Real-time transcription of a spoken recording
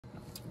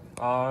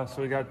So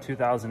we got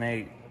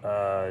 2008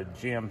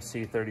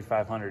 GMC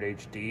 3500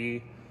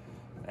 HD,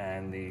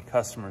 and the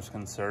customer's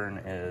concern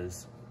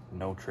is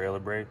no trailer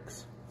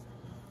brakes.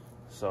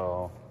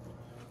 So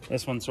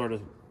this one sort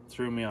of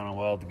threw me on a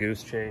wild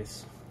goose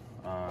chase.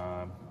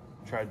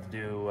 Tried to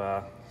do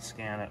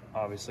scan it,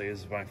 obviously,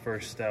 is my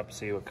first step,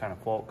 see what kind of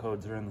fault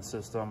codes are in the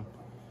system.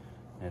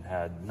 It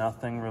had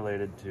nothing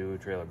related to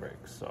trailer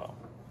brakes, so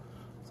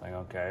it's like,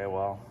 okay,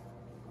 well,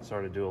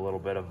 sort of do a little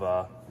bit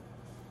of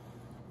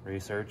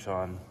research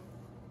on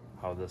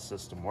how this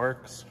system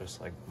works.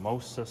 Just like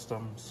most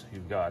systems,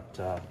 you've got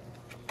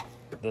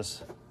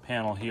this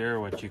panel here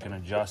which you can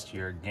adjust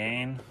your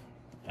gain,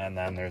 and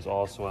then there's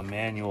also a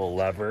manual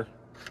lever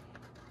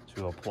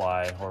to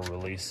apply or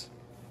release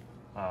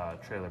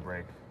trailer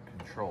brake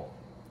control.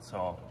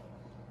 So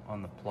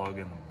on the plug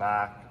in the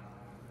back,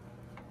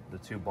 the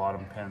two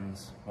bottom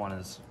pins, one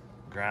is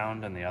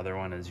ground and the other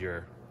one is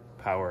your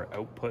power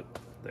output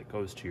that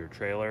goes to your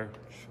trailer,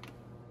 which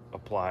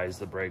applies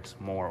the brakes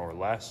more or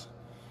less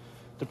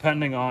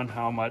depending on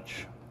how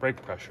much brake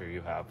pressure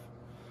you have.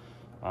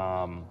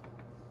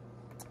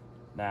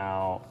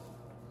 Now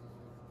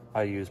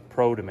I use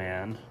Pro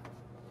Demand,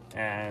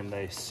 and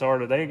they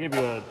give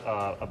you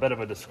a bit of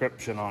a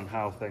description on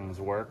how things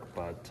work,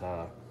 but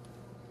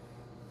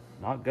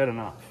not good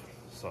enough.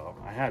 So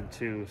I had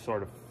to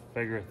sort of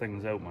figure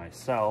things out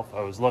myself.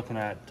 I was looking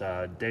at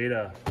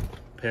data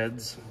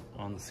PIDs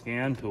on the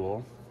scan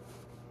tool,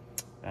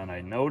 and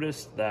I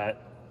noticed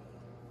that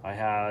I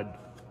had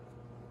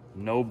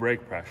no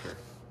brake pressure.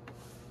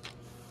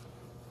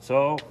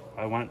 So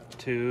I went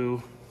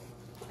to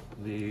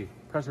the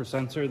pressure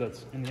sensor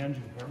that's in the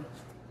engine permit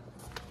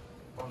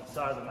on the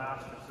side of the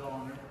master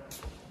cylinder.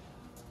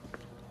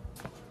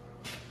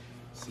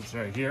 Sits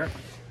right here.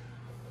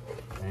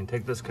 And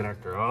take this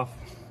connector off,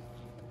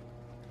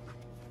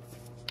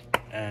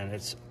 and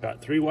it's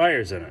got 3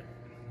 wires in it.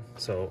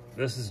 So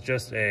this is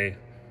just a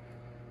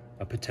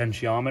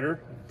potentiometer.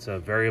 It's a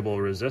variable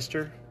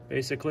resistor,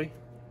 basically.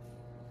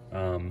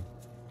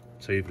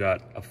 So you've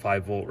got a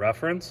 5-volt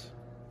reference,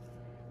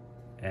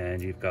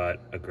 and you've got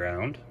a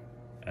ground,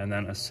 and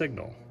then a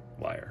signal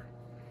wire.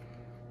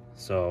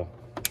 So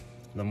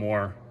the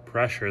more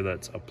pressure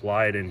that's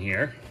applied in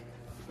here,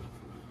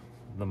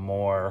 the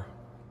more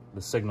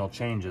the signal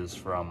changes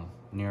from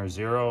near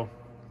 0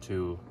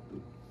 to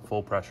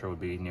full pressure would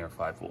be near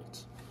 5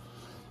 volts.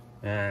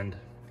 And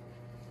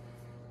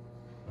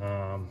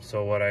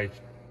so what I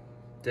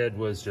did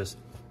was just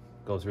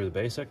go through the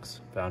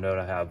basics, found out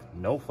I have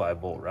no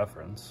 5-volt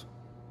reference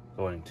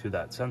going to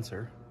that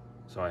sensor,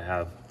 so I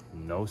have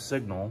no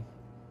signal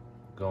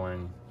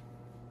going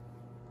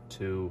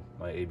to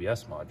my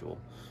ABS module.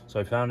 So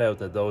I found out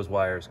that those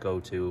wires go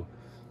to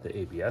the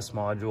ABS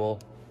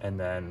module, and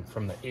then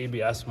from the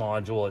ABS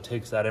module, it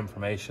takes that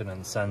information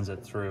and sends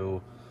it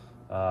through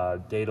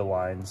data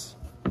lines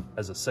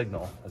as a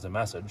signal, as a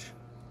message,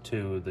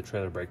 to the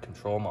trailer brake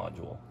control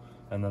module.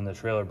 And then the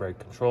trailer brake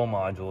control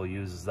module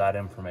uses that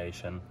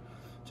information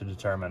to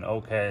determine,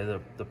 okay,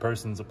 the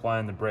person's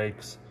applying the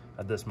brakes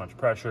at this much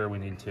pressure, we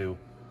need to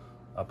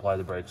apply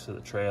the brakes to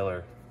the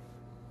trailer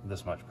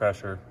this much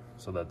pressure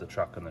so that the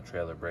truck and the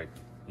trailer brake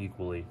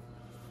equally.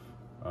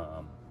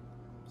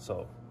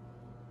 So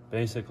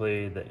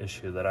basically the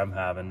issue that I'm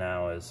having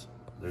now is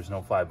there's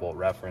no 5-volt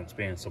reference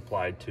being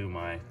supplied to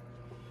my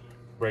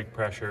brake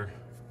pressure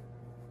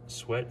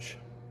switch,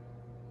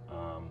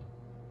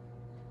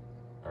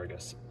 or I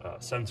guess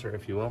sensor,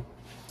 if you will.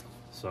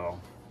 So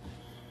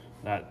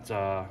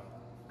that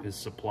is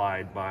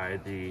supplied by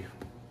the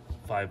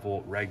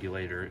 5-volt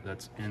regulator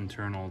that's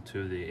internal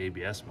to the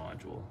ABS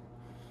module.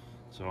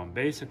 So I'm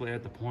basically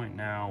at the point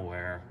now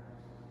where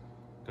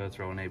I'm gonna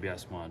throw an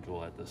ABS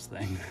module at this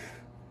thing.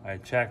 I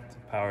checked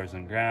powers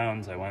and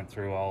grounds. I went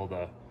through all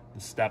the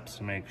steps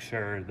to make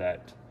sure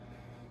that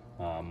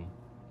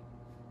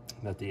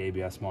that the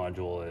ABS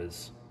module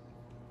is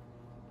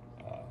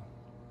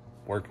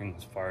working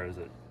as far as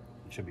it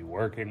should be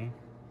working.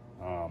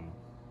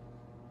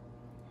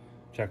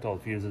 Checked all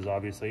the fuses,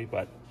 obviously,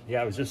 but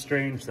yeah, it was just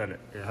strange that it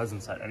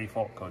hasn't set any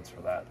fault codes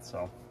for that.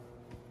 So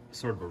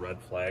sort of a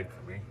red flag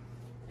for me.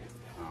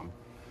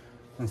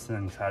 This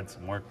thing's had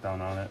some work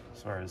done on it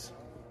as far as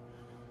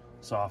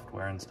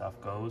software and stuff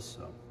goes,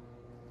 so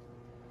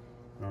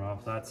I don't know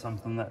if that's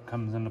something that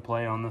comes into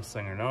play on this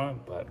thing or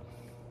not, but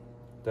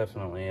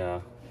definitely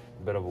a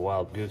bit of a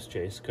wild goose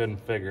chase. Couldn't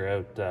figure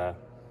out,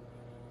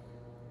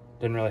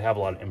 didn't really have a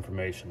lot of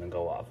information to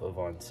go off of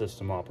on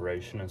system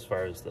operation as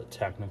far as the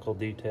technical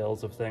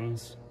details of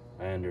things.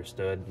 I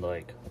understood,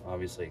 like,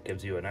 obviously it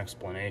gives you an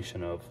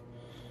explanation of,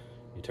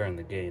 you turn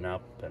the gain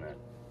up and it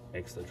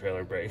makes the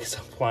trailer brakes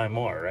apply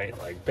more, right?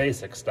 Like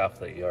basic stuff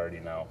that you already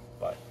know.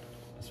 But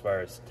as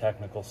far as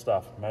technical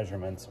stuff,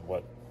 measurements of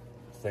what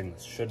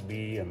things should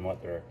be and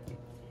what they're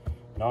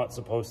not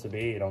supposed to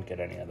be, you don't get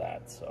any of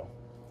that. So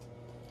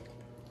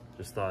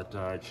just thought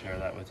I'd share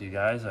that with you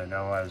guys. I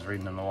know I was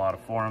reading in a lot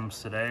of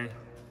forums today.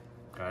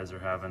 Guys are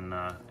having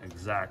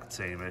exact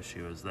same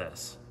issue as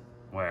this,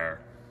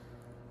 where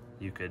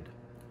you could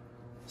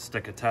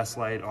stick a test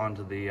light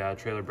onto the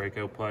trailer brake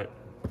output,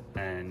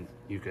 and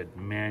you could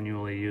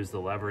manually use the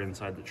lever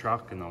inside the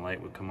truck and the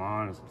light would come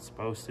on as it's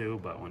supposed to,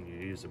 but when you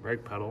use the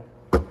brake pedal,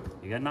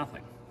 you get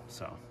nothing.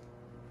 So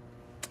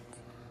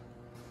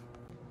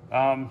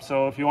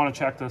if you want to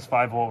check this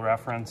 5-volt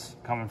reference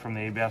coming from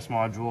the ABS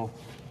module,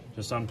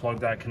 just unplug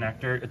that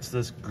connector. It's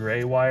this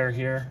gray wire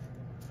here.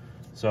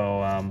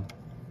 So I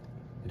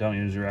don't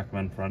usually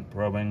recommend front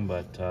probing,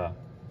 but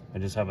I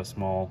just have a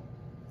small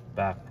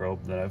back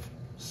probe that I've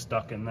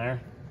stuck in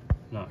there,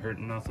 not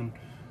hurting nothing.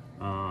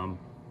 And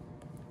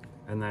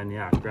then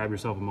yeah, grab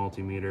yourself a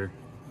multimeter,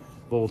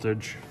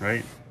 voltage,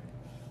 right,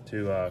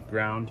 to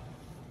ground,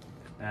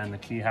 and the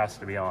key has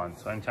to be on.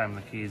 So anytime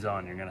the key's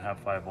on, you're gonna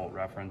have 5-volt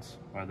reference,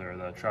 whether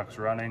the truck's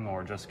running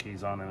or just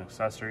keys on an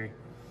accessory.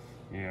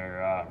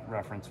 Your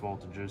reference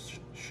voltages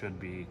should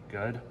be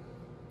good.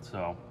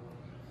 So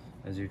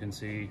as you can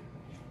see,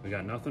 we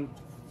got nothing.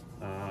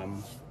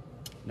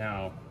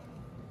 Now,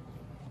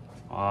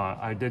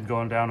 I did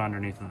go down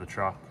underneath of the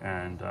truck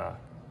and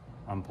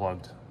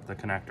unplugged the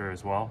connector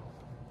as well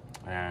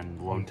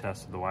and load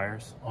tested the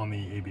wires. On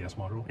the ABS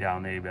module? Yeah,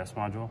 on the ABS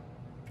module.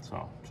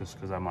 So just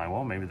because I'm like,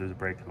 well, maybe there's a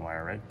break in the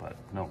wire, right? But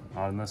no,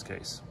 not in this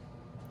case.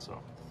 So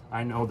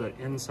I know that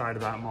inside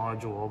of that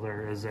module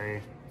there is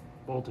a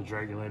voltage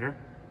regulator,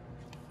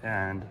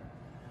 and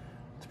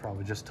it's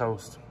probably just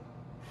toast.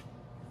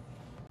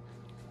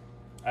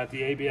 At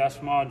the ABS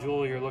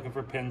module, you're looking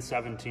for pin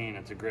 17.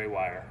 It's a gray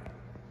wire.